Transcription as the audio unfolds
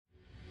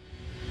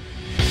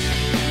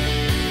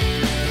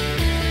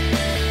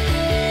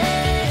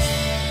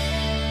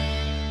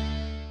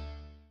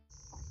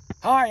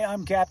Hi,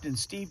 I'm Captain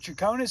Steve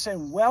Chaconis,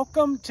 and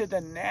welcome to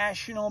the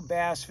National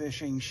Bass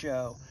Fishing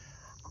Show.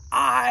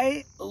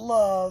 I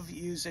love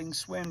using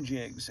swim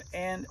jigs,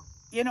 and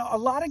you know, a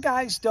lot of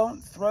guys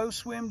don't throw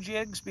swim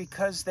jigs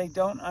because they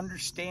don't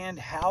understand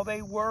how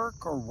they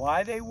work or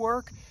why they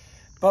work,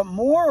 but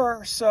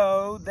more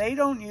so, they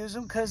don't use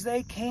them because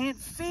they can't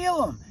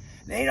feel them.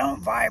 They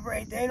don't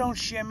vibrate, they don't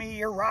shimmy,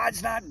 your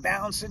rod's not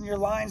bouncing, your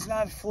line's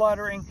not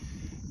fluttering.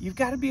 You've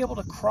got to be able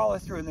to crawl it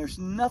through, and there's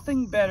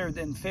nothing better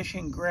than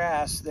fishing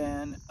grass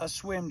than a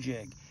swim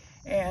jig.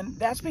 And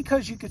that's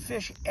because you could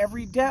fish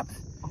every depth.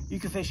 You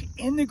can fish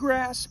in the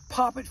grass,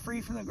 pop it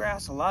free from the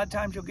grass. A lot of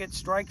times you'll get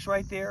strikes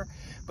right there,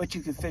 but you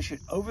can fish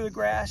it over the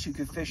grass. You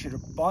can fish it,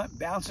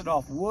 bounce it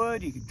off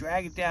wood. You can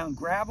drag it down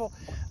gravel.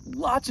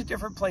 Lots of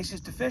different places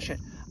to fish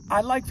it.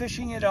 I like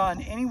fishing it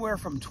on anywhere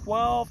from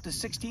 12 to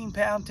 16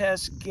 pound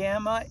test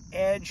Gamma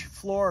Edge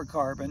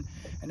fluorocarbon.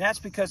 And that's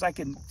because I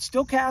can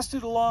still cast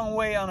it a long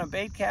way on a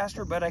bait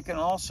caster, but I can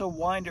also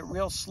wind it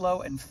real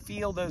slow and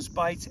feel those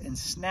bites and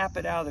snap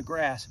it out of the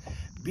grass.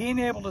 Being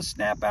able to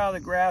snap out of the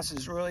grass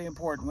is really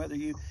important, whether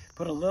you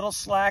put a little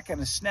slack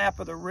and a snap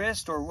of the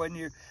wrist, or when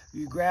you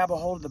grab a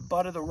hold of the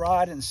butt of the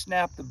rod and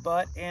snap the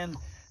butt and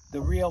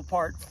the reel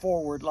part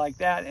forward like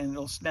that, and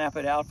it'll snap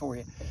it out for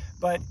you.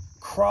 But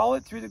crawl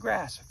it through the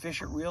grass,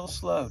 fish it real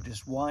slow,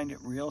 just wind it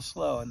real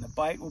slow, and the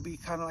bite will be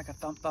kind of like a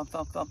thump, thump,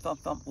 thump, thump,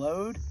 thump, thump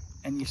load,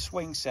 and you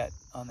swing set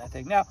on that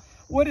thing. Now,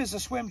 what is a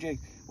swim jig?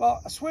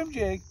 Well, a swim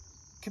jig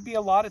could be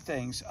a lot of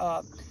things,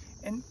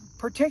 and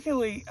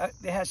particularly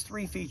it has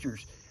three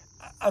features.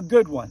 A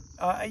good one,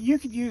 you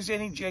could use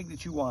any jig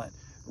that you want.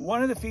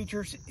 One of the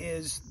features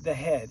is the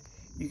head.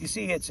 You can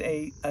see it's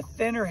a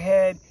thinner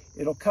head.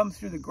 It'll come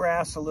through the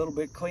grass a little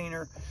bit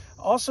cleaner.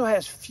 Also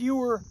has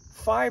fewer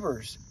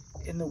fibers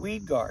in the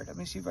weed guard. Let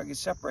me see if I can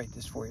separate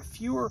this for you.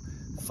 Fewer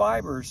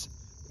fibers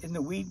in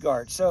the weed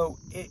guard. So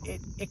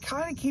it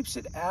kind of keeps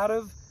it out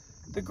of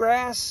the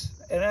grass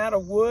and out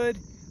of wood,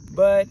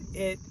 but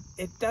it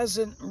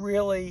doesn't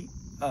really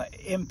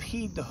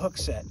impede the hook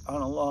set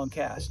on a long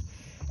cast.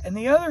 And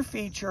the other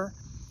feature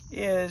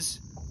is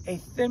a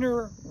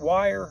thinner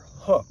wire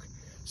hook.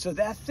 So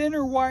that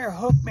thinner wire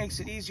hook makes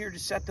it easier to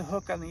set the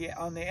hook on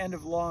the end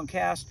of a long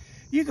cast.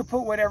 You could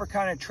put whatever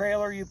kind of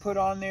trailer you put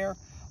on there.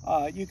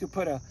 You could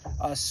put a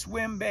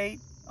swim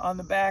bait on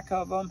the back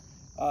of them,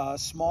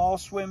 small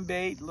swim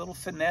bait, little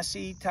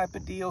finesse-y type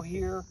of deal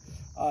here.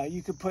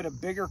 You could put a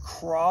bigger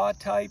craw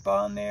type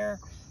on there.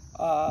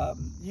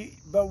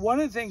 But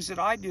one of the things that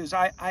I do is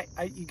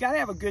you got to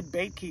have a good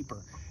bait keeper,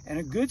 and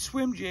a good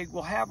swim jig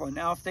will have one.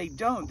 Now, if they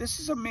don't,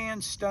 this is a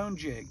man's stone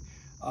jig.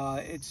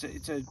 It's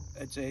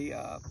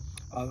a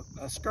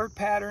skirt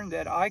pattern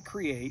that I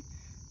create,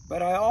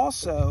 but I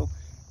also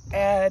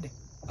add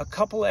a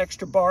couple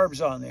extra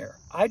barbs on there.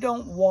 I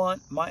don't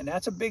want mine.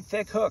 That's a big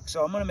thick hook,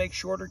 so I'm going to make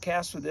shorter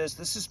casts with this.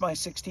 This is my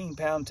 16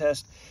 pound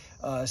test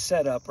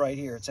setup right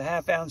here. It's a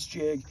 1/2 ounce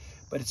jig,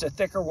 but it's a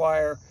thicker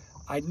wire.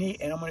 And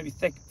I'm going to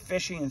be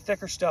fishing in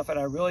thicker stuff, and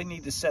I really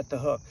need to set the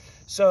hook.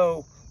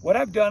 So what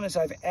I've done is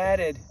I've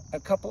added a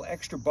couple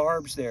extra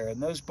barbs there,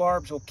 and those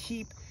barbs will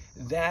keep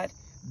that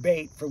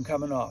bait from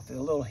coming off. A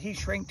little heat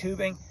shrink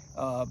tubing,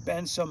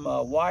 bend some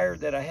wire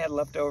that I had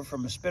left over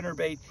from a spinner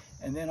bait,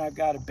 and then I've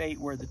got a bait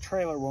where the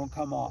trailer won't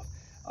come off.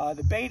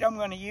 The bait I'm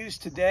going to use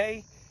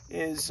today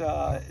is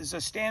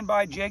a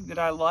standby jig that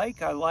I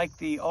like. I like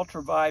the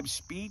Ultra Vibe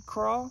Speed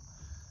Craw.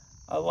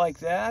 I like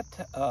that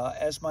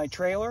as my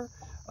trailer.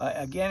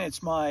 Again,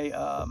 it's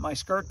my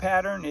skirt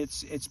pattern.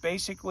 It's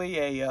basically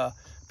a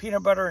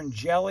peanut butter and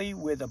jelly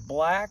with a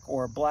black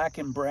or black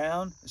and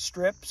brown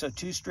strip, so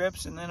 2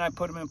 strips, and then I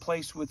put them in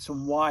place with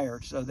some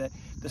wire so that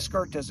the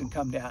skirt doesn't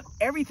come down.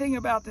 Everything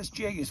about this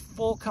jig is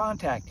full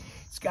contact.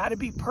 It's got to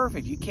be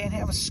perfect. You can't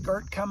have a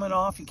skirt coming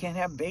off. You can't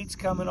have baits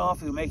coming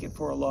off. It'll make it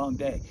for a long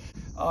day.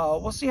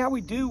 We'll see how we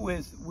do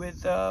with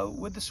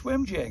the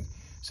swim jig,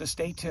 so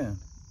stay tuned.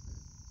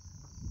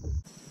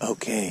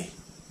 Okay,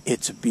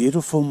 it's a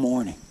beautiful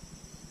morning.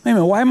 Wait a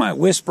minute, why am I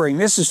whispering?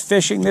 This is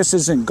fishing, this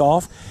isn't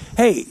golf.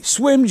 Hey,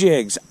 swim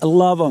jigs, I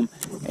love them,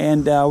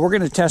 and we're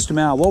going to test them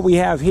out. What we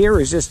have here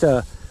is just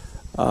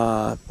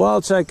well,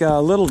 it's like a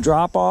little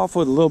drop off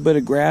with a little bit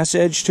of grass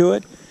edge to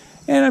it,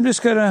 and I'm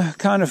just going to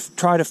kind of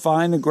try to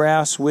find the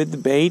grass with the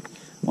bait.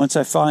 Once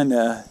I find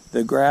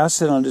the grass,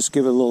 then I'll just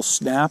give it a little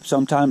snap.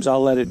 Sometimes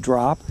I'll let it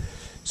drop.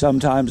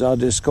 Sometimes I'll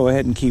just go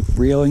ahead and keep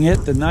reeling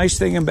it. The nice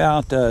thing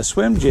about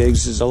swim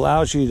jigs is it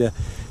allows you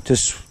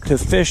to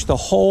fish the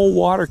whole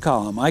water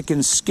column. I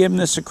can skim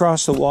this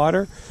across the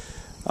water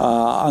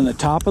on the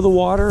top of the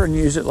water and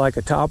use it like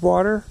a top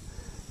water.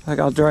 Like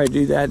I'll try to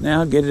do that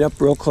now, get it up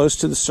real close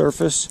to the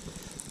surface,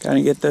 kind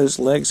of get those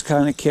legs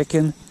kind of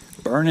kicking,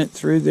 burn it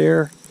through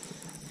there.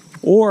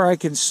 Or I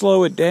can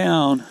slow it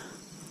down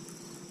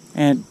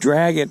and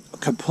drag it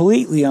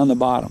completely on the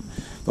bottom.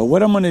 But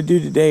what I'm going to do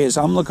today is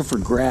I'm looking for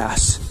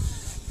grass.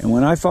 And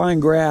when I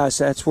find grass,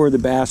 that's where the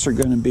bass are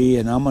going to be,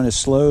 and I'm going to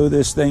slow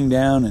this thing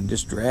down and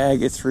just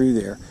drag it through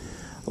there.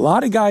 A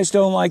lot of guys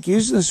don't like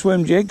using the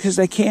swim jig because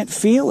they can't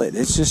feel it.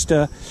 It's just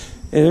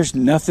There's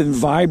nothing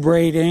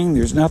vibrating.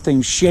 There's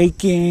nothing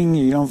shaking.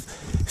 You don't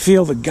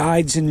feel the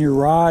guides in your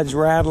rods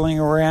rattling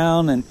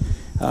around, and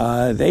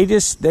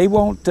they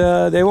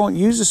won't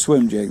use a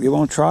swim jig. They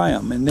won't try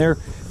them, and they're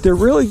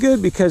really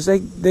good because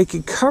they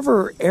can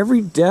cover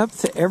every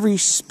depth, every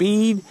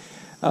speed,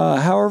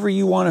 however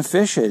you want to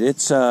fish it.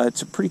 It's a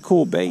pretty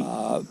cool bait.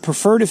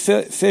 Prefer to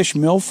fish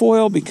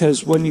milfoil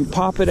because when you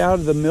pop it out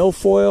of the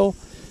milfoil,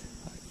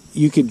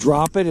 you could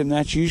drop it, and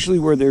that's usually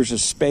where there's a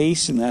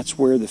space, and that's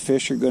where the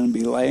fish are going to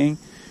be laying.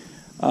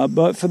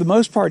 But for the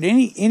most part,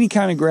 any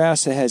kind of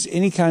grass that has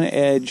any kind of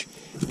edge,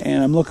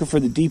 and I'm looking for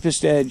the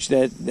deepest edge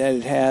that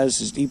it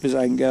has, as deep as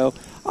I can go,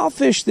 I'll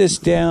fish this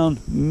down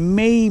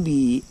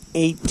maybe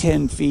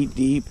 8-10 feet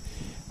deep.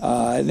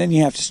 And then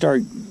you have to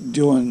start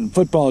doing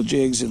football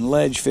jigs and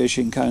ledge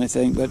fishing kind of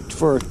thing. But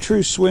for a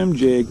true swim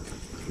jig,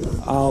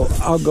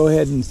 I'll go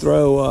ahead and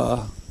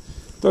throw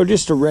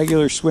just a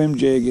regular swim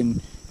jig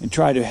and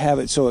try to have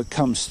it so it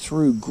comes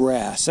through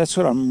grass. That's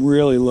what I'm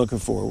really looking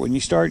for. When you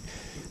start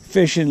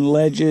fishing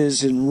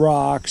ledges and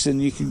rocks,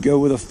 and you can go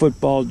with a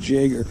football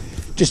jig or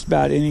just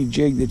about any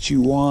jig that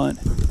you want.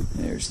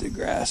 There's the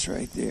grass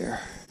right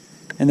there.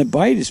 And the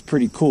bite is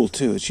pretty cool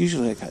too. It's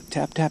usually like a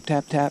tap, tap,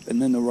 tap, tap,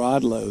 and then the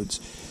rod loads.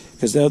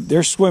 Because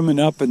they're swimming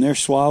up and they're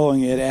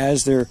swallowing it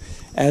as they're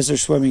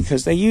swimming,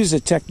 because they use a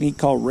technique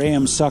called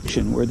ram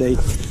suction, where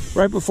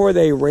right before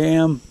they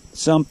ram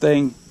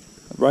something,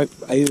 right,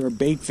 either a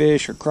bait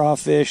fish or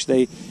crawfish,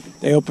 they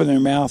open their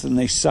mouth and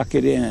they suck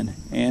it in.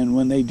 And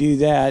when they do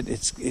that,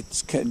 it's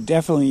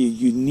definitely a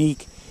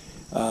unique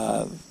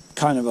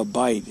kind of a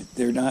bite.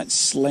 They're not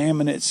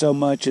slamming it so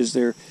much as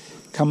they're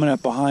coming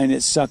up behind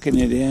it, sucking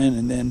it in,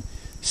 and then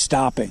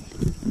stopping,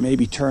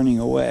 maybe turning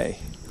away.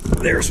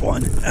 There's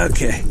one.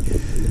 Okay,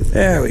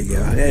 there we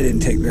go. That didn't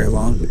take very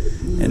long,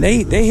 and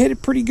they hit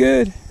it pretty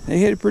good.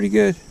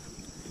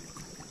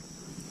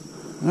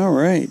 All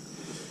right,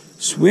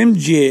 swim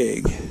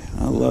jig.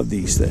 I love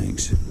these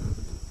things.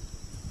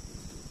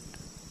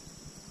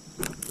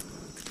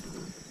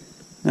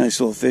 Nice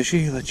little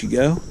fishy. Let you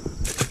go.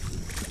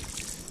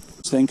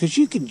 Thing, because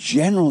you can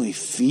generally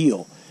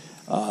feel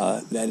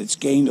that it's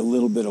gained a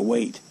little bit of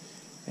weight,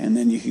 and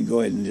then you can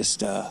go ahead and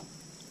just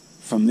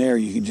from there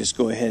you can just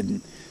go ahead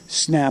and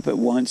snap it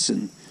once,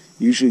 and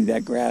usually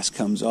that grass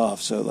comes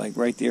off. So like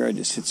right there, I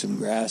just hit some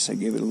grass. I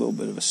gave it a little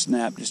bit of a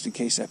snap just in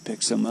case I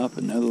picked some up.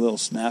 Another little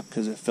snap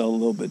because it felt a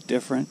little bit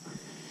different.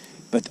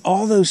 But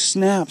all those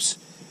snaps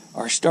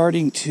are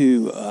starting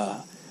to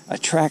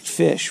attract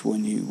fish.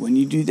 When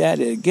you do that,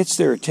 it gets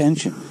their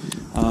attention.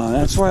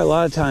 That's why a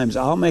lot of times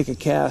I'll make a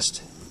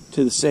cast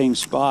to the same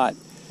spot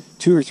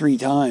 2 or 3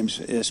 times,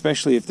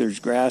 especially if there's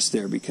grass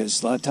there,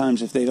 because a lot of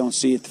times if they don't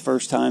see it the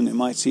first time, they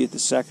might see it the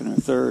second or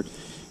third.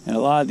 And a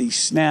lot of these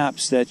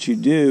snaps that you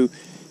do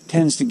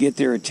tends to get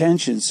their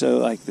attention. So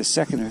like the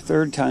second or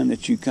third time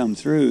that you come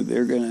through,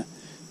 they're gonna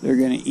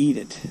eat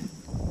it.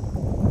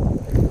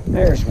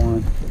 There's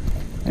one.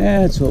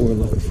 That's what we're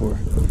looking for.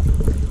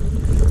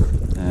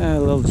 A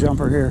little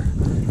jumper here.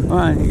 Come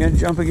on, you gonna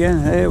jump again?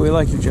 Hey, we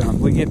like to jump.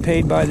 We get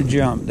paid by the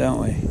jump, don't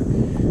we?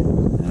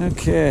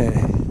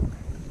 Okay.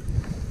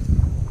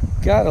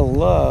 Gotta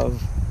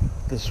love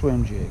the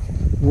swim jig.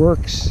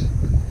 Works.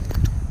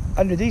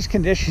 Under these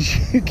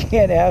conditions, you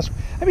can't ask.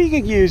 I mean, you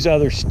could use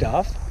other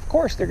stuff. Of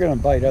course, they're going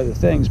to bite other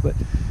things, but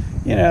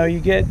you know, you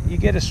get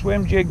a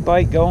swim jig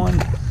bite going.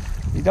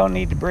 You don't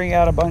need to bring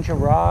out a bunch of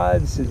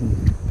rods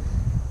and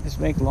just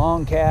make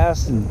long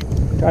casts and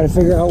try to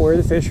figure out where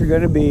the fish are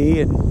going to be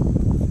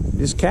and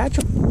just catch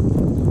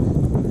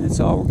them.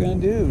 That's all we're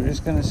going to do. We're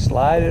just going to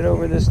slide it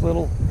over this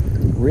little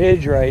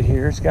ridge right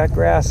here. It's got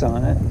grass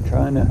on it. I'm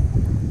trying to.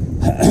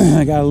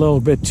 I got a little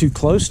bit too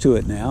close to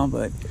it now,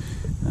 but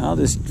I'll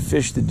just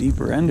fish the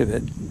deeper end of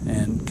it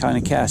and kind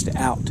of cast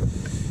out.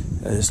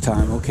 This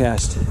time we'll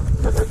cast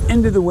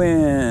into the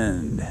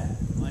wind.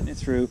 Letting it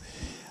through.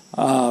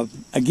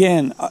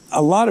 Again,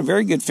 a lot of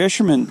very good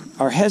fishermen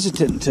are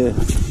hesitant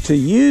to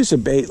use a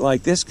bait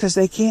like this because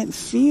they can't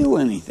feel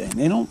anything.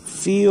 They don't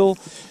feel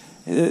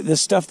the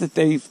stuff that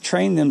they've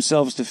trained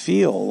themselves to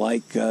feel,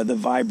 like the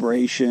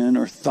vibration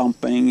or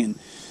thumping, and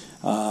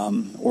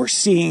or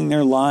seeing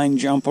their line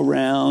jump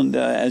around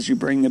as you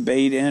bring the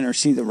bait in, or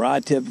see the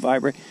rod tip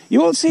vibrate. You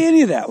won't see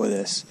any of that with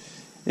this.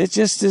 It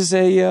just is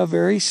a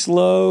very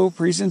slow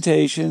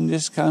presentation,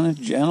 just kind of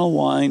gentle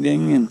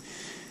winding,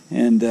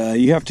 and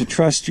you have to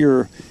trust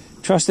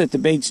that the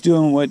bait's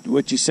doing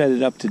what you set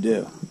it up to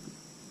do.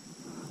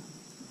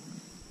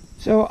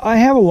 So I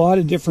have a lot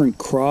of different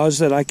craws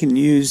that I can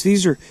use.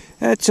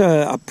 That's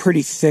a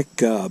pretty thick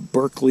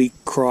Berkeley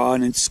craw,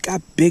 and it's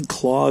got big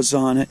claws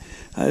on it.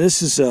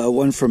 This is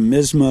one from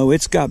Mismo.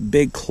 It's got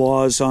big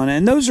claws on it,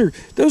 and those are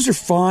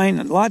fine.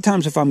 A lot of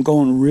times if I'm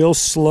going real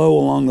slow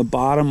along the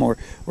bottom or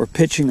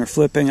pitching or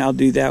flipping, I'll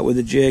do that with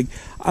a jig.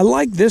 I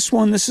like this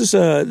one. This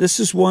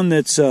is one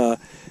that's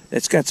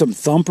got some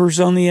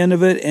thumpers on the end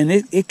of it, and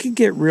it could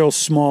get real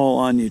small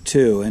on you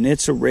too. And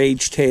it's a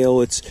rage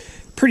tail. It's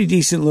pretty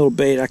decent little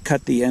bait. I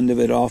cut the end of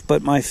it off,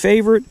 but my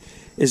favorite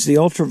is the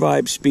Ultra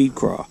Vibe Speed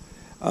Craw.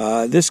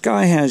 This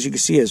guy has, you can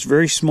see, has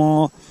very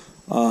small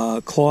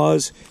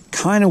claws,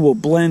 kind of will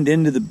blend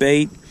into the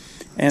bait.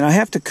 And I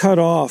have to cut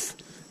off,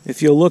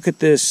 if you'll look at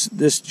this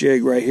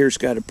jig right here, it's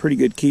got a pretty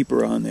good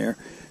keeper on there.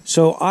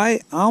 So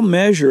I'll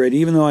measure it,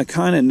 even though I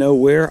kind of know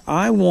where.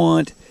 I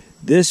want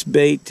this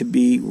bait to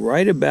be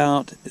right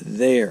about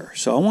there.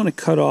 So I want to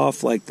cut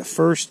off like the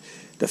first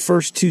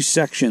 2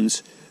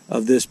 sections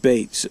of this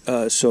bait,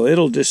 so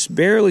it'll just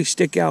barely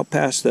stick out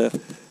past the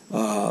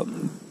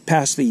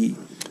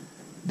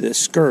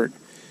skirt,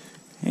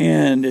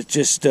 and it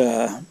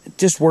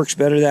just works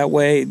better that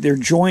way. They're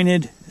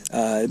jointed.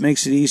 It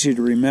makes it easier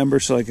to remember.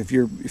 So like if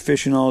you're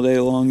fishing all day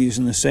long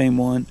using the same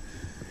one.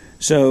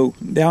 So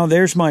now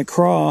there's my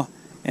craw,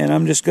 and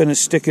I'm just going to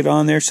stick it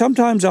on there.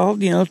 Sometimes I'll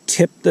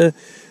tip the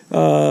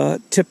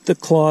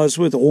claws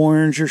with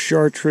orange or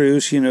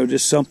chartreuse,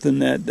 just something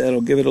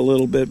that'll give it a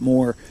little bit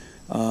more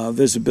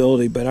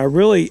visibility. But I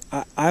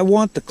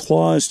want the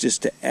claws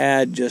just to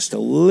add just a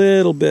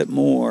little bit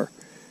more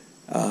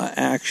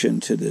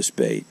action to this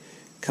bait.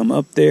 Come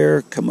up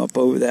there, come up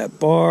over that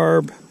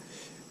barb,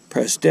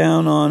 press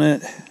down on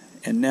it,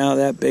 and now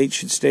that bait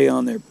should stay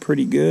on there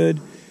pretty good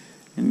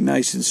and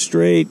nice and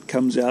straight.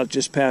 Comes out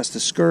just past the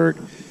skirt,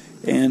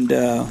 and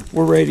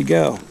we're ready to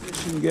go.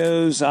 Fishing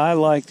goes, I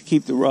like to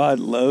keep the rod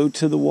low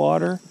to the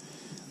water,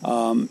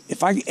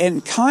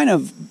 and kind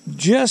of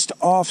just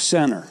off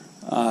center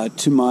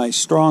to my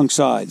strong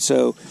side.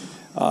 So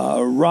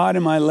rod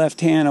in my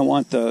left hand, I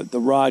want the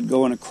rod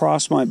going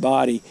across my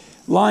body,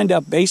 lined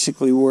up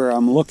basically where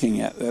I'm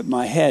looking at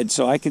my head,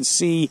 so I can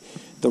see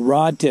the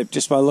rod tip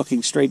just by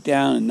looking straight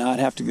down and not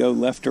have to go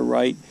left or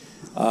right.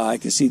 I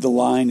can see the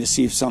line to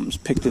see if something's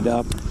picked it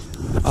up.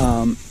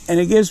 And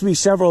it gives me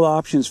several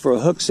options for a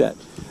hook set.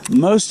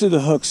 Most of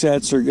the hook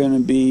sets are going to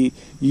be,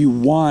 you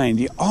wind.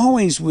 You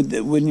always,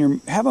 when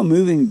you have a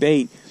moving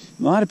bait,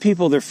 a lot of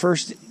people, their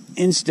first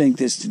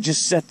instinct is to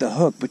just set the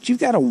hook, but you've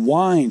got to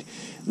wind.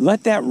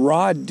 Let that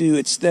rod do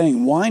its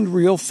thing. Wind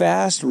real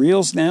fast.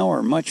 Reels now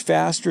are much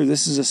faster.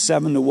 This is a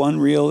 7-to-1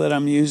 reel that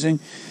I'm using.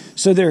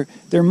 So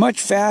they're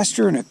much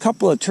faster, and a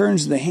couple of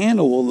turns of the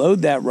handle will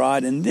load that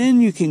rod, and then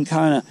you can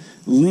kind of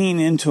lean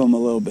into them a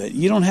little bit.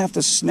 You don't have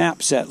to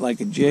snap set like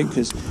a jig,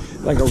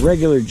 like a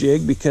regular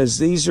jig, because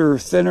these are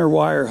thinner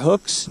wire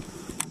hooks,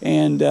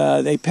 and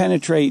they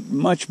penetrate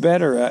much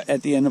better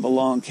at the end of a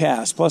long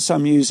cast. Plus,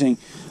 I'm using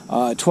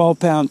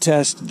 12-pound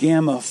test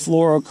gamma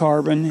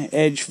fluorocarbon,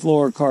 edge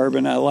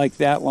fluorocarbon. I like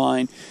that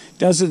line.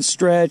 Doesn't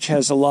stretch,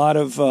 has a lot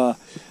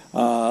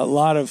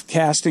of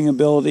casting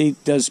ability,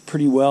 does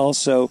pretty well.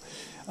 So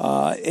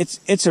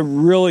it's a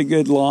really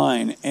good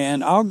line,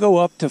 and I'll go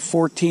up to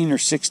 14 or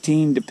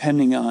 16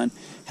 depending on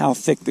how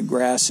thick the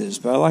grass is,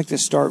 but I like to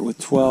start with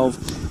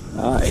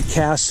 12. It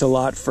casts a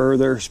lot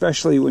further,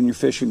 especially when you're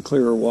fishing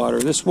clearer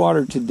water. This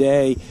water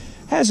today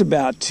has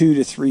about 2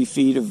 to 3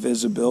 feet of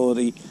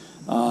visibility.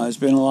 There's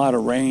been a lot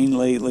of rain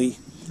lately.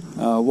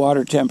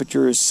 Water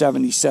temperature is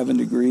 77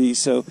 degrees,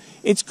 so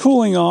it's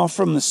cooling off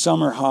from the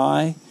summer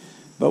high,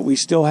 but we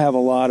still have a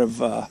lot of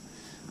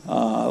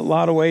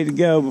way to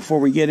go before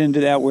we get into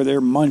that where they're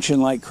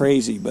munching like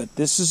crazy. But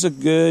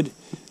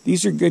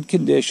these are good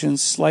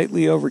conditions.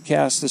 Slightly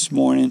overcast this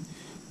morning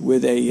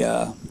with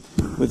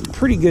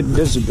pretty good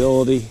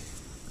visibility.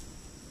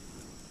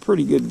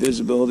 Pretty good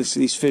visibility, so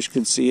these fish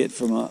can see it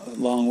from a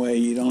long way.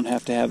 You don't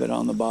have to have it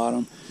on the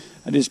bottom.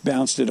 I just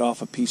bounced it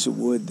off a piece of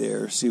wood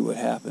there. See what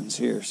happens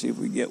here. See if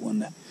we get one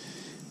to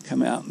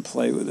come out and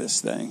play with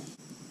this thing.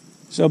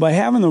 So by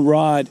having the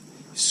rod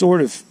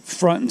sort of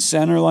front and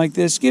center like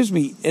this, gives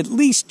me at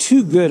least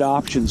 2 good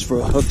options for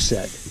a hook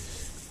set.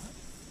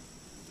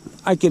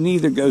 I can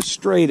either go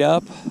straight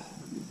up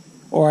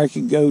or I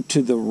could go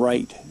to the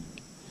right.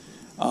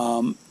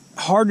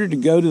 Harder to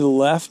go to the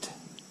left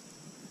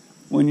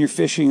when you're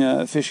fishing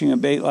a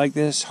bait like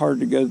this. Harder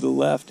to go to the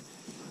left.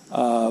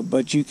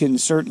 But you can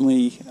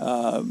certainly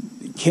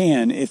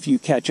if you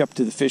catch up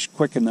to the fish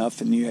quick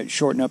enough and you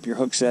shorten up your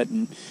hook set,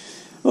 and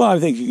a lot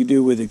of things you can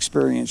do with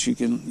experience.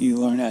 You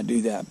learn how to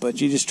do that, but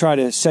you just try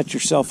to set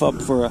yourself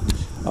up for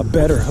a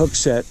better hook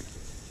set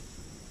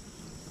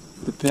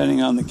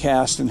depending on the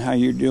cast and how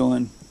you're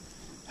doing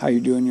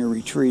your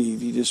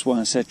retrieve. You just want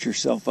to set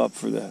yourself up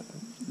for the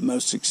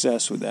most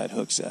success with that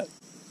hook set.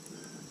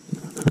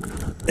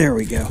 There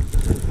we go.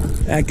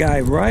 That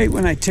guy, right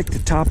when I ticked the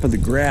top of the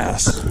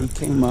grass, he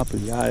came up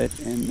and got it.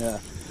 And the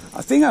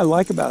thing I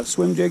like about a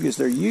swim jig is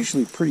they're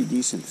usually pretty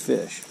decent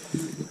fish.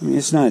 I mean,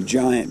 it's not a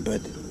giant,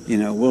 but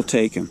we'll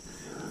take him.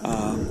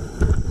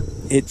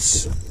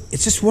 It's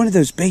just one of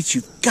those baits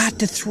you've got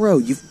to throw.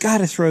 You've got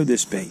to throw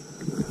this bait.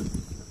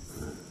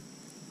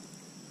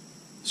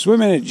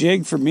 Swimming a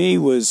jig for me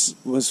was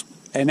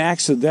an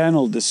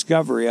accidental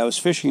discovery. I was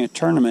fishing a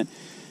tournament,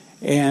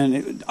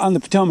 and on the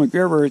Potomac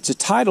River, it's a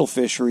tidal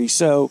fishery,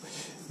 so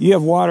you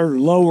have water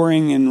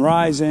lowering and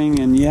rising,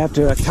 and you have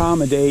to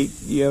accommodate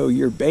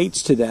your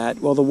baits to that.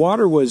 Well, the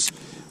water was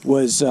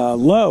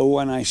low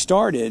when I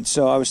started,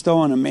 so I was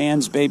throwing a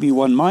Man's Baby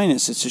 1-.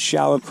 It's a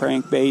shallow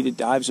crankbait. It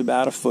dives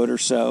about a foot or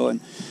so, and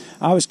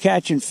I was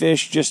catching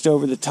fish just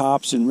over the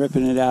tops and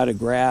ripping it out of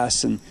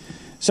grass. And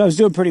so I was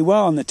doing pretty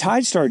well, and the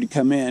tide started to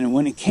come in. And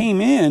when it came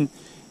in,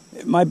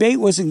 my bait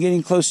wasn't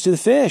getting close to the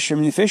fish. I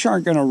mean, the fish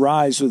aren't going to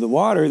rise with the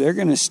water. They're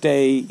going to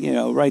stay, you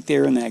know, right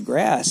there in that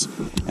grass.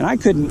 And I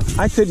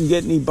couldn't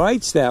get any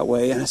bites that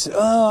way. And I said,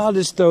 oh, I'll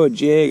just throw a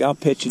jig. I'll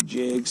pitch a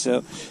jig.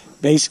 So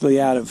basically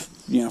out of,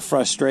 you know,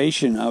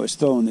 frustration, I was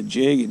throwing the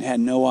jig and had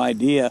no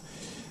idea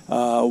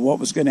what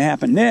was going to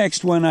happen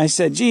next when I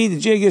said, gee, the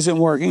jig isn't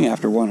working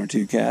after 1 or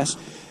 2 casts.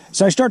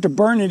 So I start to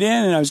burn it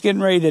in, and I was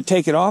getting ready to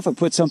take it off and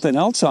put something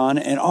else on,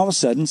 and all of a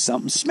sudden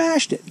something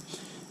smashed it.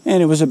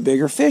 And it was a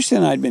bigger fish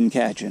than I'd been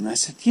catching. I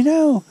said, you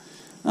know,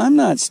 I'm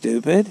not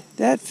stupid.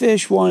 That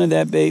fish wanted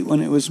that bait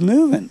when it was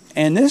moving.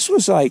 And this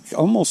was like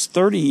almost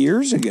 30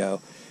 years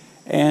ago.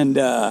 And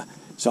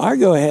so I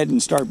go ahead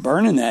and start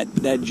burning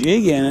that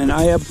jig in, and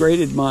I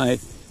upgraded my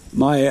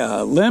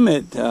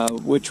limit,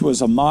 which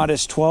was a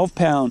modest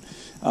 12-pound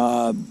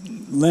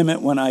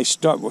limit when I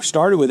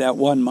started with that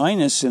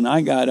 1-, and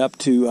I got up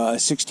to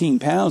 16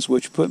 pounds,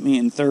 which put me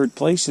in 3rd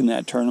place in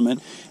that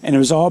tournament. And it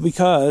was all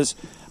because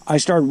I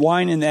started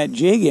winding that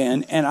jig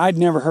in, and I'd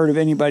never heard of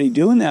anybody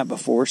doing that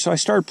before. So I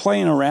started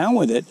playing around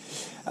with it,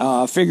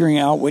 figuring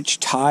out which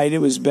tide it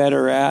was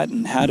better at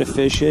and how to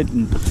fish it.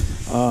 And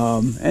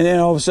then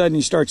all of a sudden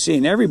you start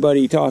seeing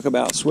everybody talk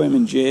about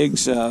swimming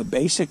jigs.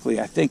 Basically,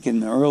 I think in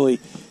the early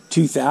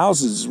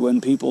 2000s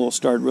when people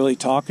started really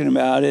talking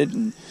about it,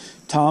 and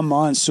Tom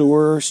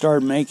Mansour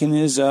started making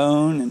his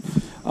own,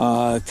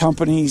 and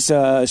companies,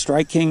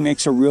 Strike King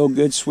makes a real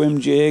good swim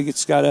jig.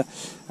 It's got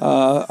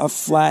a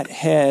flat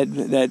head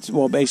that's,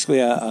 well, basically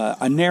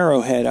a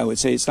narrow head, I would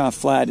say. It's not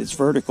flat, it's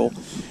vertical.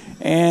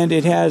 And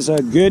it has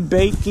a good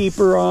bait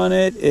keeper on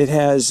it. It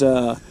has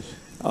a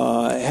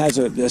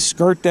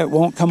skirt that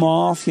won't come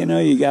off. You know,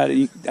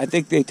 I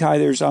think they tie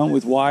theirs on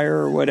with wire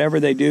or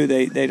whatever they do.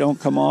 They don't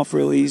come off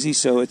real easy,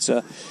 so it's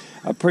a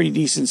pretty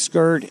decent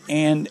skirt.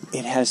 And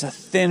it has a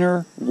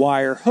thinner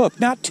wire hook.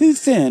 Not too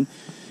thin.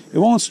 It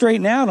won't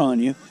straighten out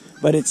on you,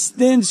 but it's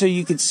thin so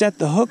you can set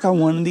the hook on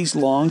one of these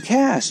long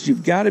casts.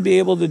 You've got to be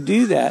able to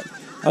do that.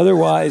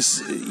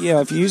 Otherwise, you know,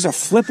 if you use a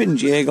flipping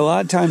jig, a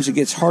lot of times it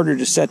gets harder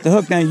to set the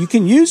hook. Now, you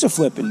can use a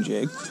flipping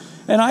jig,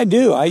 and I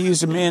do. I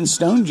use a man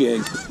stone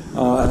jig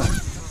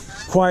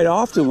quite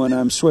often when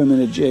I'm swimming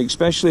a jig,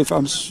 especially if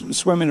I'm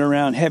swimming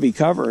around heavy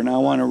cover and I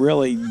want to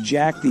really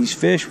jack these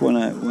fish when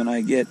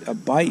I get a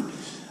bite.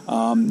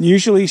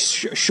 Usually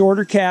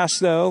shorter casts,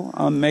 though.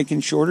 I'm making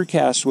shorter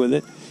casts with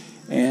it,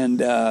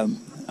 and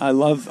I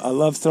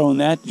love throwing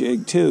that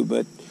jig too.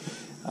 But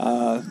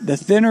the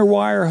thinner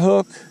wire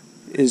hook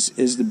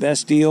is the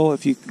best deal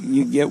if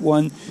you get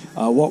one.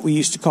 What we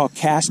used to call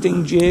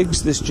casting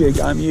jigs. This jig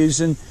I'm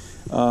using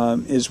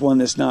is one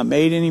that's not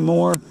made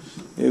anymore.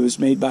 It was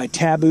made by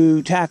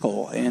Taboo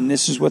Tackle, and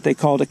this is what they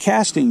called a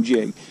casting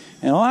jig.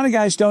 And a lot of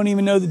guys don't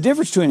even know the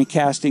difference between a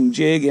casting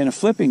jig and a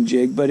flipping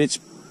jig, but it's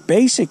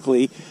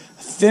basically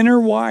thinner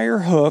wire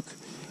hook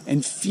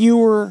and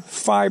fewer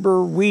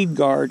fiber weed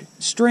guard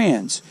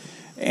strands.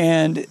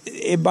 And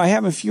by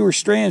having fewer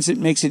strands, it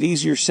makes it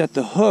easier to set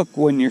the hook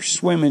when you're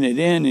swimming it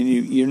in and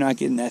you're not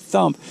getting that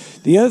thump.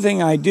 The other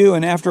thing I do,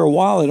 and after a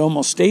while it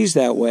almost stays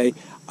that way,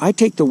 I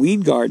take the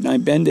weed guard and I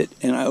bend it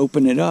and I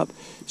open it up.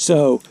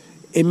 So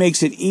it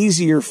makes it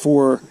easier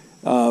for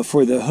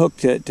the hook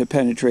to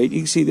penetrate.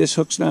 You can see this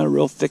hook's not a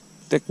real thick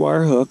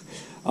wire hook.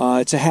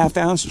 It's a 1/2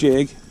 ounce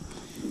jig.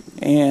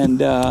 And,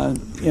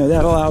 you know,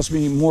 that allows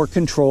me more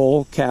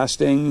control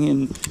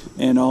casting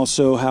and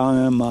also how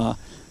I'm,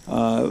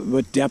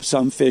 what depths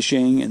I'm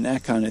fishing and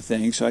that kind of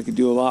thing. So I could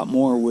do a lot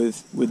more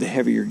with the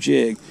heavier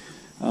jig.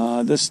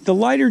 The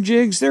lighter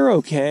jigs, they're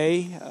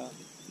okay.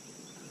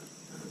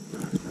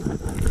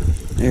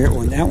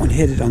 That one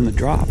hit it on the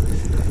drop.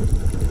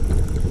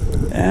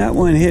 That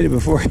one hit it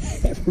before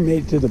it ever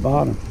made it to the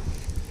bottom.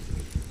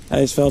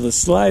 I just felt the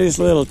slightest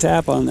little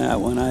tap on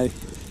that one. I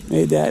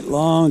made that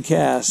long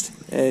cast.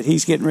 And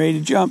he's getting ready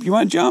to jump. You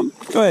want to jump?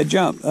 Go ahead,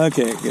 jump.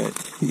 Okay, good.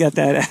 He got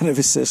that out of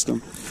his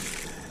system.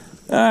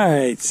 All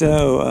right,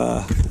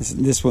 so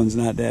this one's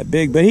not that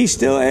big, but he's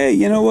still, hey,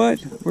 you know what?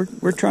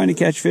 We're trying to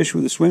catch fish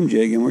with a swim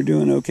jig, and we're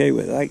doing okay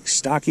with it. Like,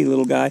 stocky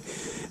little guy.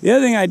 The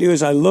other thing I do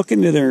is I look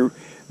into their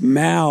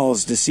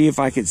mouths to see if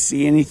I can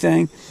see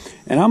anything.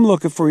 And I'm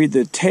looking for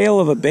either the tail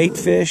of a bait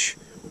fish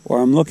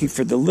or I'm looking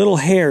for the little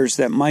hairs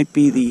that might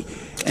be the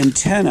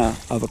antenna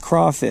of a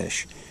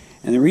crawfish.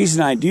 And the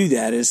reason I do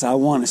that is I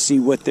want to see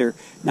what they're,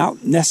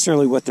 not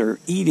necessarily what they're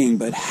eating,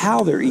 but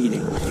how they're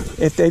eating.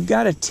 If they've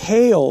got a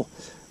tail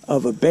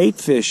of a bait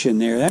fish in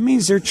there, that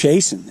means they're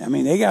chasing. I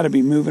mean, they got to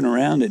be moving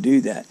around to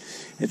do that.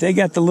 If they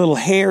got the little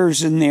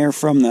hairs in there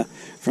from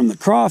the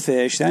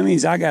crawfish, that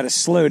means I got to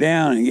slow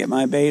down and get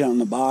my bait on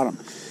the bottom.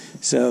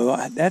 So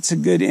that's a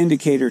good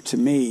indicator to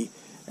me,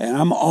 and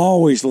I'm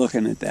always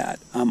looking at that.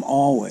 I'm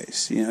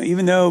always, you know,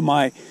 even though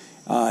my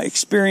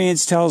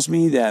experience tells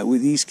me that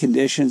with these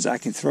conditions I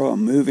can throw a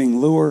moving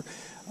lure,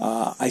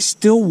 I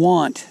still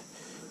want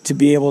to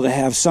be able to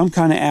have some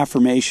kind of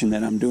affirmation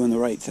that I'm doing the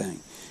right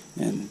thing.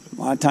 And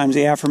a lot of times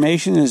the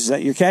affirmation is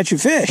that you're catching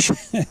fish.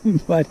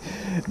 but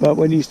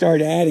when you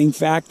start adding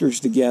factors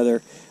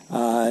together,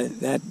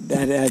 that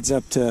adds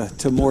up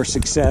to more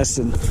success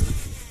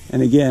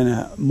and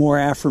again, more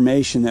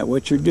affirmation that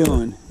what you're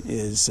doing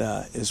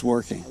is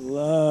working. I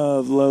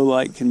love low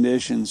light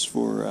conditions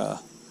for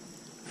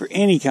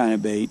any kind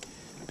of bait,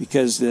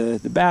 because the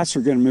bass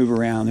are going to move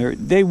around.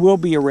 They will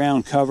be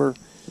around cover,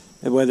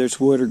 whether it's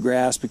wood or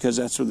grass, because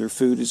that's where their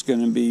food is going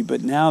to be.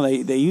 But now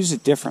they use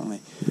it differently.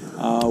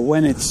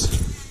 When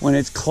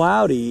it's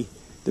cloudy,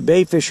 the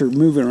bait fish are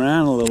moving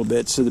around a little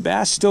bit, so the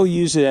bass still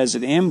use it as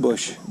an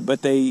ambush,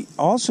 but they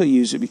also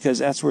use it because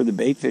that's where the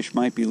bait fish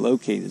might be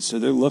located. So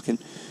they're looking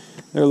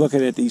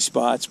at these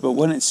spots. But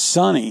when it's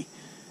sunny,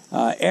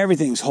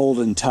 everything's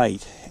holding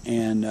tight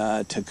and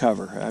to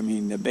cover. I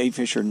mean, the bait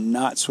fish are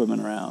not swimming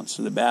around,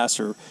 so the bass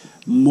are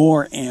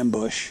more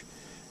ambush.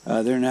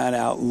 They're not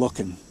out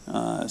looking.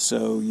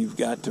 So you've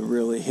got to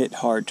really hit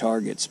hard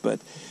targets, but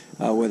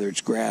whether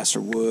it's grass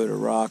or wood or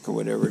rock or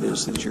whatever it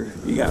is that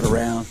you got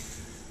around.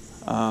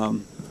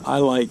 I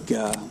like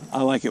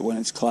it when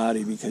it's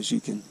cloudy, because you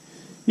can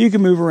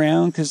move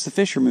around because the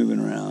fish are moving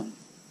around.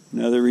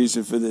 Another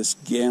reason for this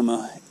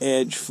Gamma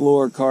Edge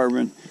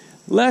fluorocarbon: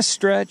 less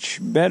stretch,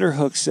 better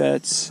hook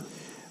sets.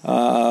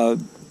 The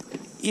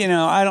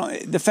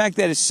fact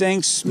that it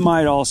sinks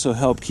might also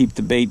help keep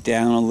the bait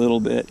down a little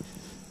bit.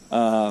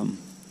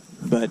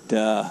 But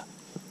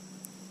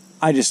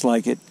I just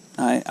like it.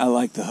 I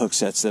like the hook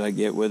sets that I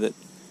get with it.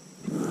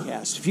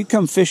 Cast. If you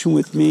come fishing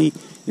with me,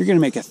 you're going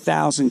to make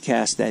 1,000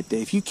 casts that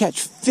day. If you catch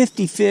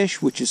 50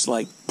 fish, which is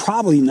like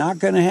probably not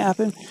going to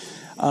happen,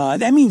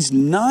 that means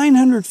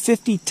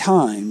 950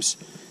 times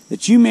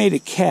that you made a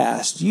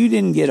cast, you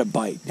didn't get a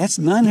bite. That's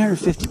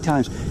 950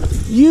 times.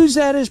 Use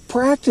that as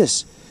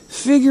practice.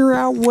 Figure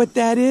out what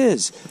that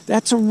is.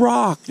 That's a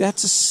rock.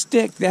 That's a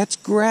stick. That's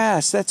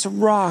grass. That's a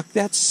rock.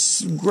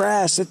 That's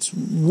grass. That's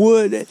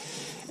wood.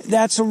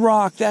 That's a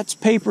rock. That's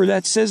paper.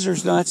 That's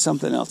scissors. No, that's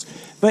something else.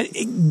 But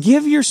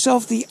give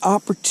yourself the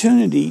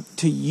opportunity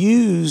to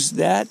use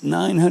that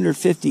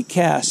 950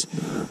 casts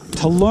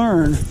to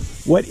learn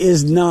what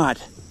is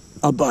not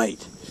a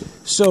bite.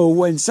 So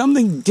when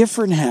something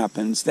different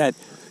happens, that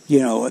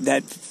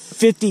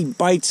 50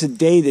 bites a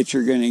day that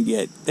you're going to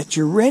get, that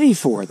you're ready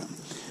for them.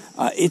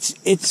 It's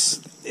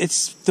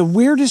the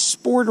weirdest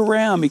sport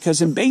around,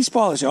 because in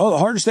baseball, they say, the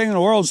hardest thing in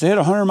the world is to hit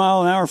a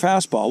 100-mile-an-hour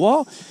fastball.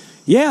 Well,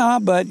 yeah,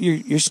 but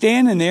you're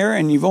standing there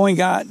and you've only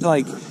got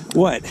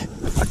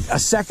a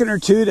second or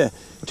two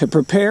to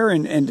prepare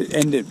and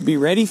to be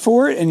ready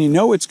for it, and you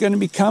know it's going to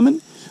be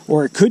coming,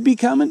 or it could be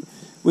coming.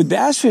 With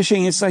bass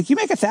fishing, it's like you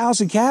make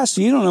 1,000 casts,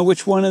 and you don't know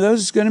which one of those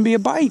is going to be a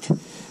bite.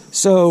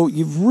 So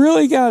you've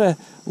really got to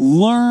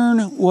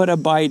learn what a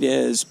bite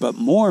is, but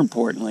more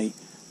importantly,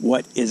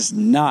 what is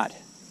not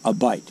a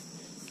bite.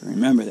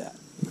 Remember that.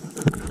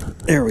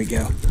 There we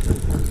go.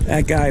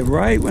 That guy,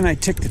 right when I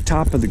ticked the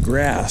top of the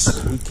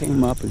grass, he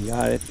came up and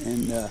got it.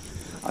 And the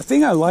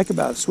thing I like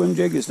about swim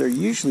jig is they're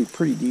usually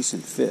pretty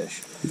decent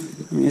fish.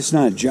 I mean, it's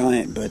not a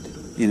giant, but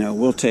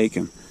we'll take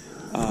him.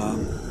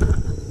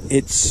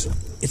 It's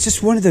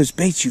just one of those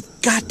baits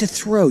you've got to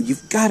throw.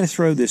 You've got to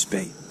throw this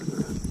bait.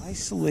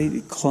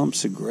 Isolated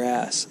clumps of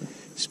grass,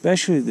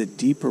 especially the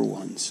deeper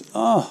ones.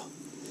 Oh,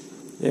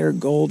 they're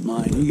gold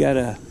mine. You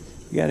gotta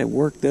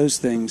work those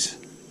things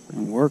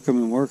and work them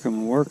and work them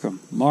and work them.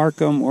 Mark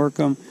them, work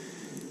them,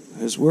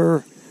 because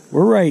we're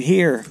right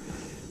here.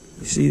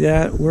 You see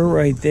that? We're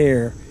right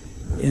there,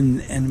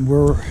 and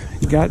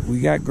we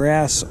got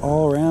grass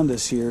all around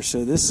us here.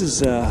 So this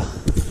is a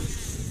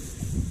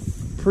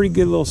pretty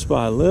good little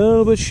spot. A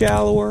little bit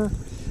shallower,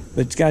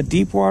 but it's got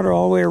deep water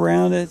all the way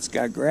around it. It's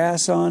got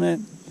grass on it.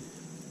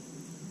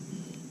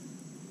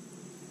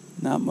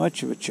 Not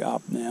much of a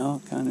chop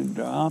now. Kind of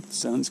dropped. The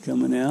sun's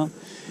coming out.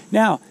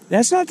 Now,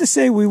 that's not to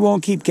say we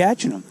won't keep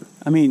catching them.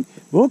 I mean,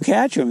 we'll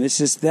catch them. It's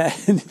just that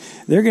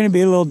they're going to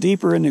be a little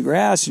deeper in the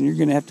grass, and you're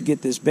going to have to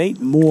get this bait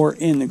more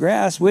in the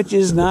grass, which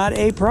is not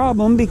a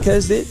problem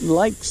because it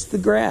likes the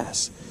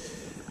grass.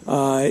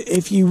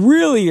 If you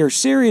really are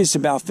serious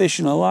about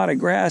fishing a lot of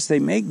grass, they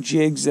make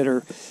jigs that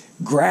are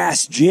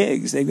grass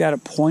jigs. They've got a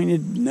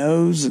pointed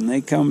nose, and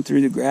they come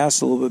through the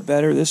grass a little bit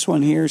better. This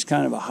one here is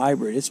kind of a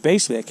hybrid. It's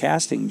basically a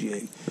casting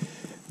jig.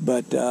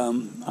 But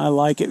I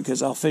like it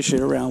because I'll fish it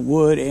around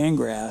wood and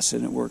grass,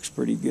 and it works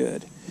pretty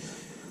good.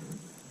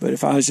 But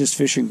if I was just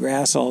fishing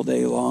grass all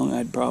day long,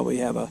 I'd probably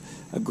have a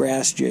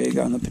grass jig.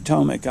 On the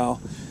Potomac,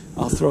 I'll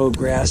throw a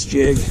grass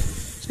jig.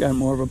 It's got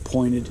more of a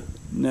pointed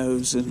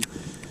nose, and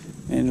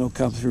it'll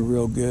come through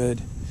real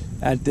good.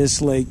 At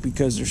this lake,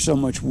 because there's so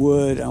much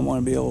wood, I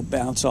want to be able to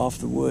bounce off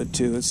the wood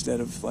too,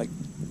 instead of like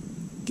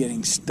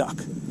getting stuck.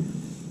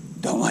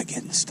 Don't like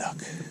getting stuck.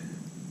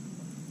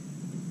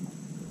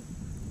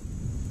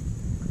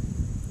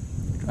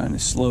 Trying to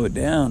slow it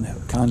down,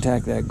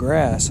 contact that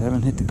grass. I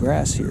haven't hit the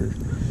grass here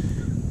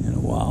in a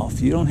while. If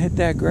you don't hit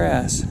that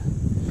grass,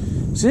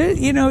 so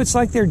it's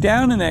like they're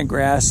down in that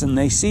grass and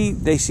they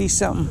see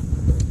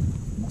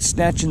something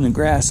snatching the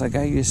grass. Like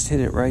I just hit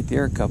it right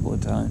there a couple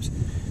of times.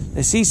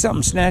 they see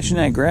something snatching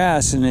that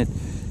grass, and it,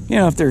 you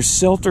know, if there's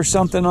silt or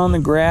something on the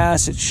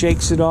grass, it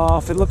shakes it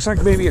off. It looks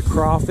like maybe a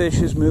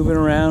crawfish is moving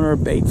around, or a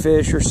bait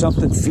fish or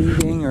something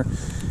feeding, or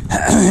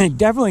it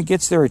definitely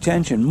gets their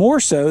attention, more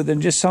so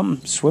than just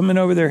something swimming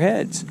over their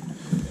heads.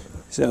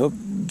 So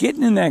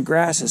getting in that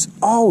grass is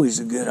always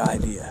a good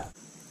idea.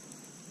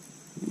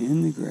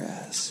 In the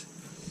grass,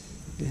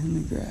 in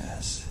the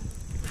grass,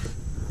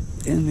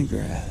 in the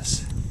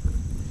grass,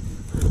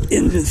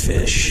 into the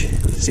fish.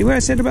 See what I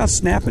said about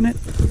snapping it?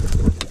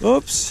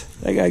 Oops,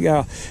 that guy got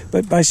off.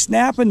 But by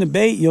snapping the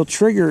bait, you'll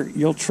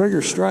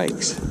trigger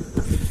strikes.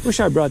 Wish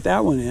I brought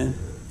that one in.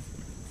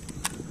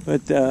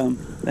 But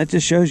that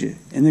just shows you,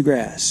 in the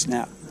grass,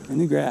 snap, in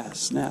the grass,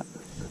 snap.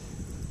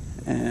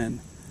 And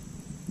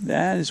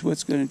that is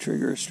what's going to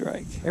trigger a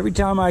strike. Every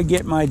time I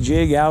get my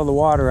jig out of the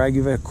water, I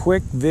give it a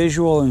quick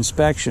visual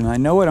inspection. I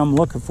know what I'm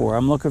looking for.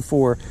 I'm looking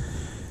for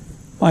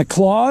my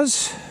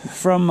claws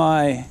from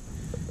my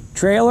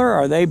trailer.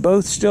 Are they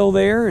both still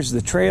there? Is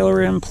the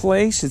trailer in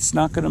place? It's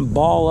not going to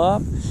ball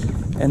up.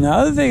 And the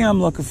other thing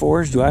I'm looking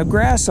for is, do I have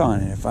grass on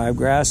it? If I have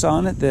grass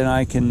on it, then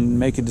I can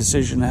make a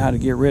decision on how to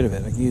get rid of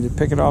it. I can either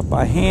pick it off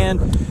by hand.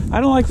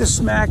 I don't like to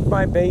smack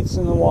my baits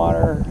in the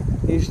water.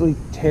 I usually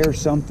tear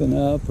something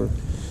up or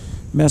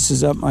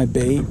messes up my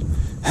bait.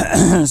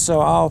 So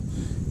I'll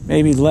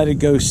maybe let it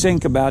go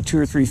sink about 2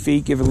 or 3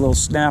 feet, give it a little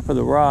snap of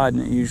the rod,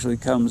 and it usually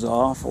comes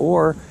off.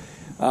 Or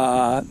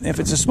if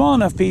it's a small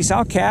enough piece,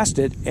 I'll cast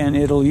it and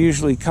it'll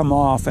usually come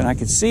off, and I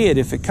can see it.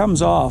 If it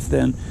comes off,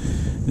 then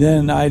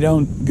I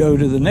don't go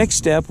to the next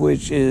step,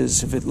 which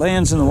is if it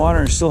lands in the water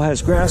and still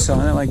has grass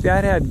on it. Like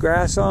that had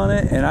grass on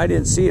it and I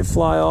didn't see it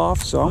fly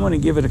off, so I'm going to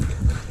give it a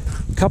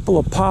couple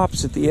of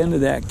pops at the end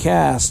of that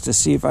cast to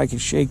see if I can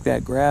shake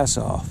that grass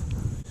off.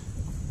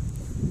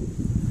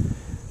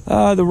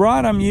 The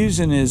rod I'm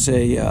using is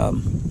it's a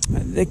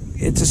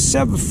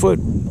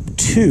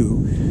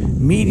 7'2",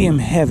 medium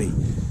heavy.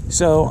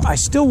 So I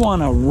still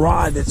want a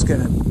rod that's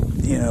gonna,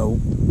 you know,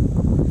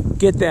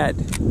 get that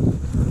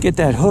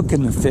hook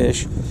in the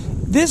fish.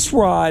 This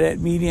rod at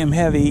medium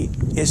heavy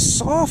is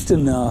soft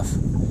enough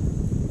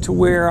to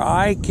where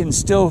I can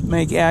still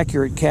make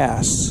accurate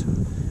casts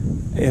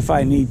if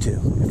I need to,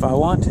 if I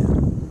want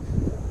to.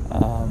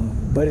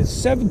 But it's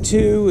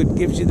 7'2", it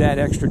gives you that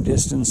extra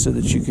distance so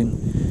that you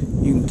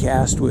can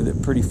cast with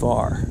it pretty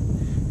far.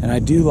 And I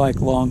do like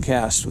long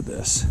casts with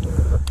this.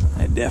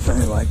 I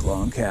definitely like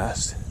long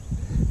casts.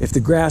 If the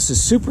grass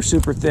is super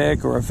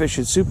thick, or a fish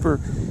is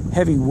super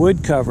heavy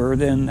wood cover,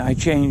 then I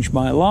change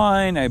my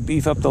line, I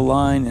beef up the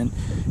line,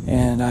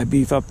 and I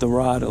beef up the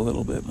rod a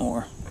little bit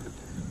more.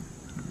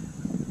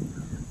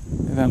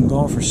 If I'm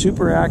going for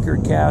super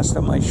accurate cast,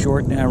 I might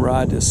shorten that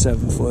rod to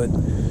 7 foot.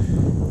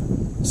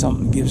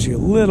 Something gives you a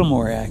little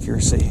more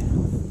accuracy.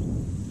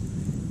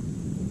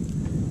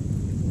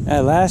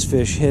 That last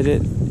fish hit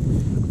it,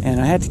 and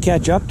I had to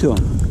catch up to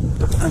him.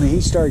 I mean, he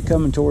started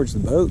coming towards the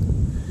boat.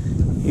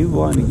 He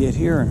wanted to get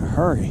here in a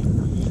hurry.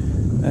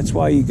 That's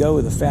why you go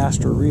with a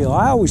faster reel.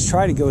 I always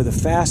try to go with the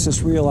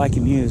fastest reel I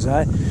can use.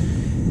 I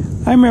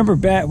remember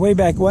way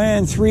back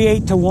when,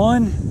 3/8 to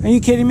 1. Are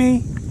you kidding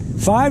me?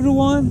 5 to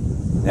 1?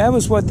 That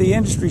was what the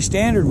industry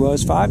standard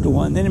was, 5 to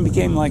 1. Then it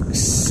became like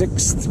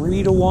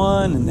 6-3 to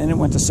 1, and then it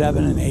went to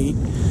 7 and 8.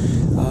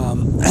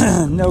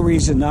 No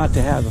reason not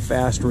to have a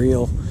fast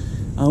reel,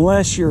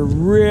 unless you're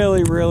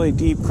really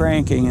deep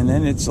cranking, and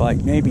then it's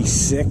like maybe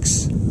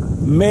 6,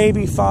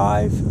 maybe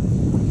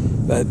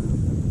 5, but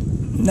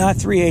not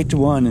 3/8 to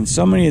 1. And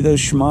so many of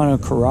those Shimano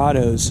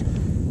Corodos,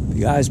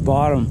 the guys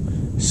bought them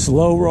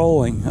slow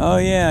rolling. Oh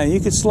yeah, you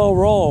could slow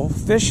roll.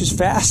 Fish is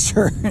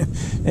faster.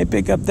 They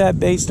pick up that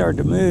bait, start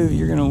to move.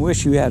 You're gonna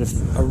wish you had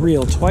a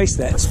reel twice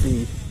that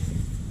speed.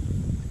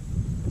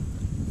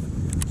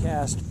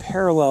 Cast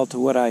parallel to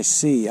what I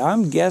see.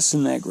 I'm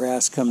guessing that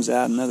grass comes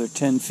out another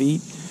 10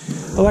 feet.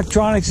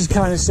 Electronics is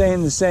kind of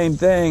saying the same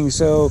thing,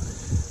 so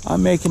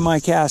I'm making my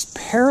cast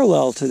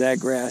parallel to that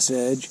grass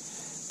edge,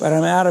 but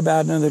I'm out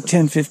about another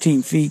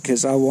 10-15 feet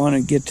because I want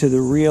to get to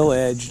the real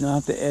edge,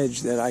 not the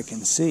edge that I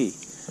can see.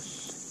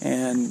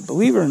 And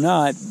believe it or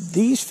not,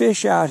 these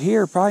fish out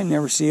here probably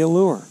never see a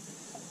lure,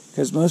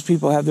 because most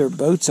people have their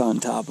boats on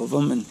top of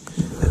them and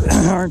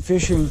aren't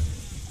fishing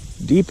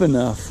deep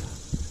enough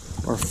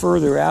or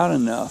further out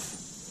enough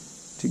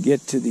to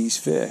get to these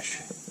fish.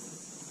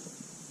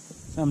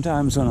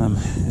 Sometimes when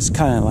it's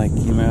kind of like,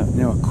 you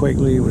know,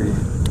 Quigley, where you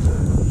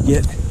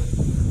get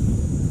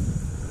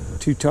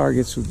 2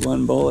 targets with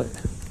 1 bullet.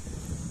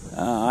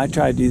 I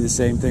try to do the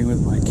same thing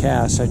with my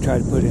casts. I try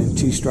to put in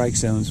 2 strike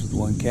zones with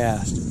 1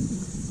 cast.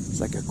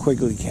 It's like a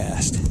Quigley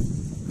cast.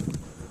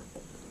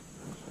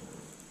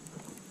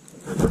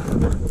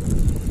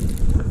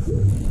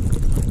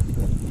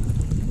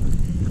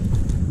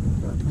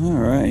 All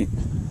right,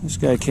 this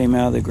guy came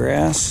out of the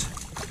grass.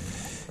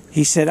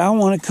 He said, "I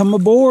want to come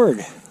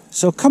aboard."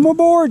 So come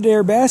aboard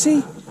there,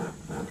 Bassie.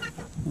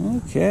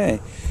 Okay.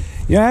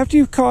 You know, after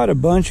you've caught a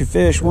bunch of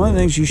fish, one of the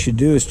things you should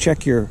do is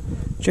check your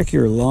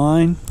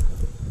line.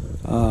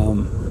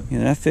 You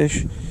know, that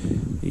fish,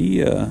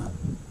 he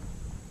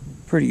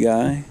pretty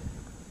guy.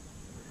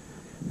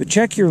 But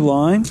check your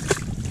line,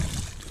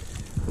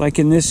 like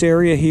in this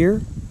area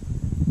here.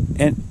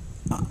 And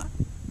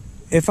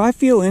if I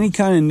feel any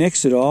kind of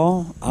nicks at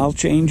all, I'll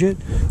change it.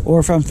 Or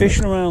if I'm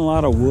fishing around a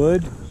lot of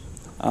wood,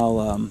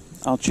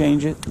 I'll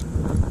change it.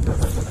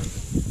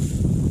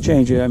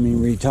 I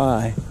mean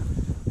retie.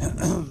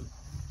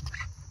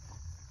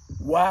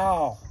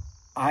 Wow,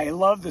 I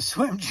love the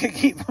swim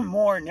jig even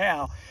more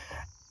now.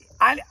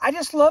 I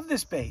just love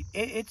this bait.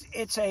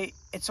 It's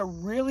a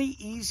really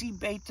easy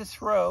bait to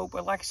throw,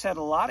 but like I said,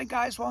 a lot of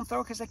guys won't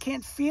throw because they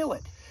can't feel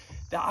it.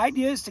 The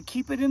idea is to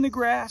keep it in the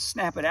grass,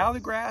 snap it out of the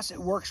grass. It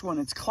works when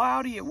it's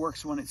cloudy. It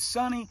works when it's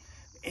sunny.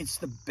 It's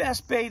the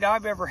best bait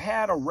I've ever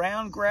had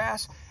around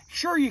grass.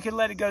 Sure, you can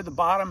let it go to the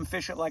bottom and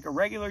fish it like a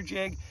regular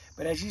jig,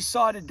 but as you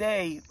saw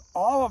today,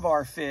 all of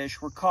our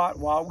fish were caught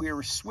while we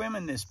were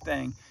swimming this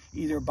thing,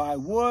 either by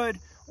wood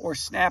or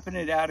snapping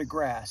it out of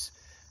grass.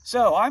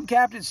 So I'm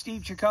Captain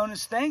Steve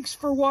Chaconis. Thanks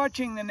for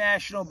watching the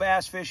National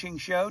Bass Fishing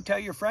Show. Tell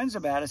your friends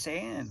about us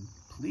and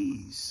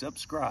please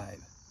subscribe.